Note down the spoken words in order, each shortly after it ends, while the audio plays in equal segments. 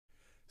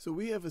So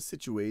we have a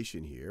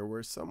situation here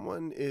where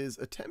someone is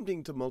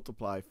attempting to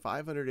multiply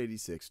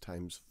 586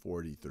 times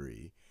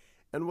 43.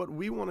 And what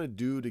we want to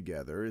do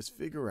together is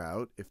figure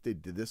out if they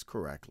did this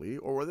correctly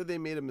or whether they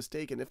made a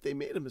mistake. And if they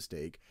made a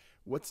mistake,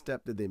 what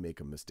step did they make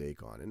a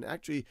mistake on? And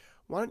actually,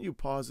 why don't you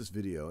pause this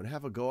video and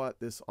have a go at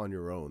this on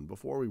your own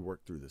before we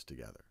work through this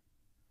together.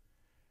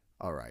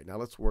 All right, now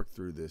let's work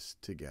through this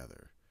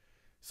together.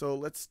 So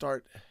let's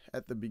start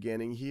at the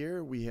beginning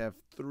here. We have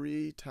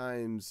 3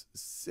 times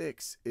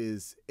 6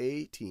 is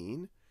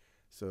 18.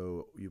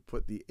 So you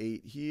put the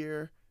 8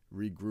 here,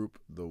 regroup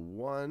the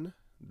 1.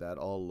 That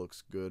all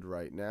looks good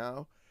right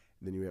now.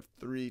 Then you have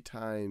 3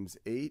 times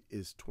 8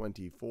 is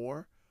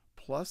 24,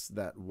 plus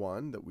that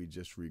 1 that we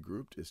just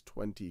regrouped is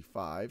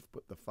 25.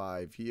 Put the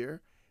 5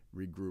 here,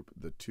 regroup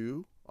the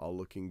 2. All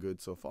looking good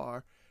so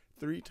far.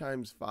 3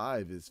 times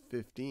 5 is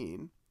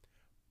 15,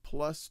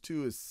 plus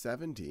 2 is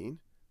 17.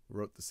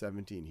 Wrote the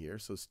 17 here.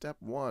 So step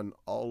 1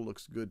 all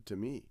looks good to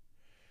me.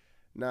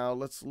 Now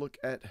let's look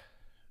at,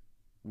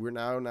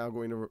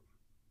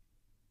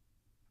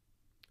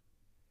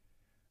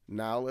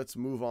 now let's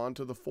move on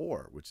to the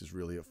 4, which is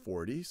really a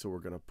 40. So we're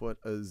going to put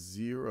a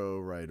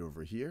 0 right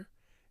over here.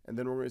 And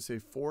then we're going to say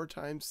 4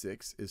 times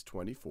 6 is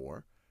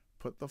 24.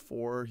 Put the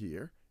 4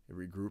 here and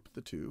regroup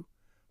the 2.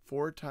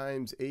 4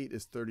 times 8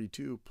 is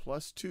 32,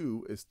 plus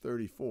 2 is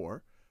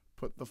 34.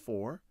 Put the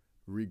 4,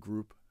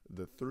 regroup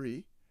the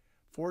 3.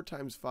 4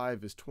 times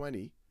 5 is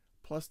 20,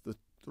 plus the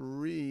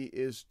 3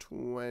 is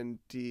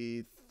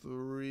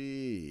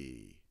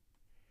 23.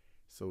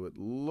 So it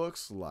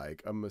looks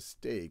like a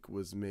mistake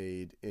was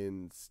made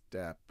in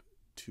step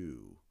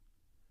 2.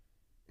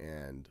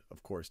 And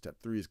of course, step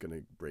 3 is going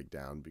to break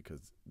down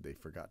because they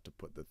forgot to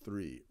put the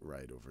 3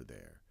 right over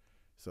there.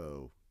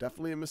 So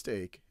definitely a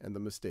mistake, and the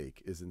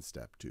mistake is in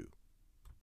step 2.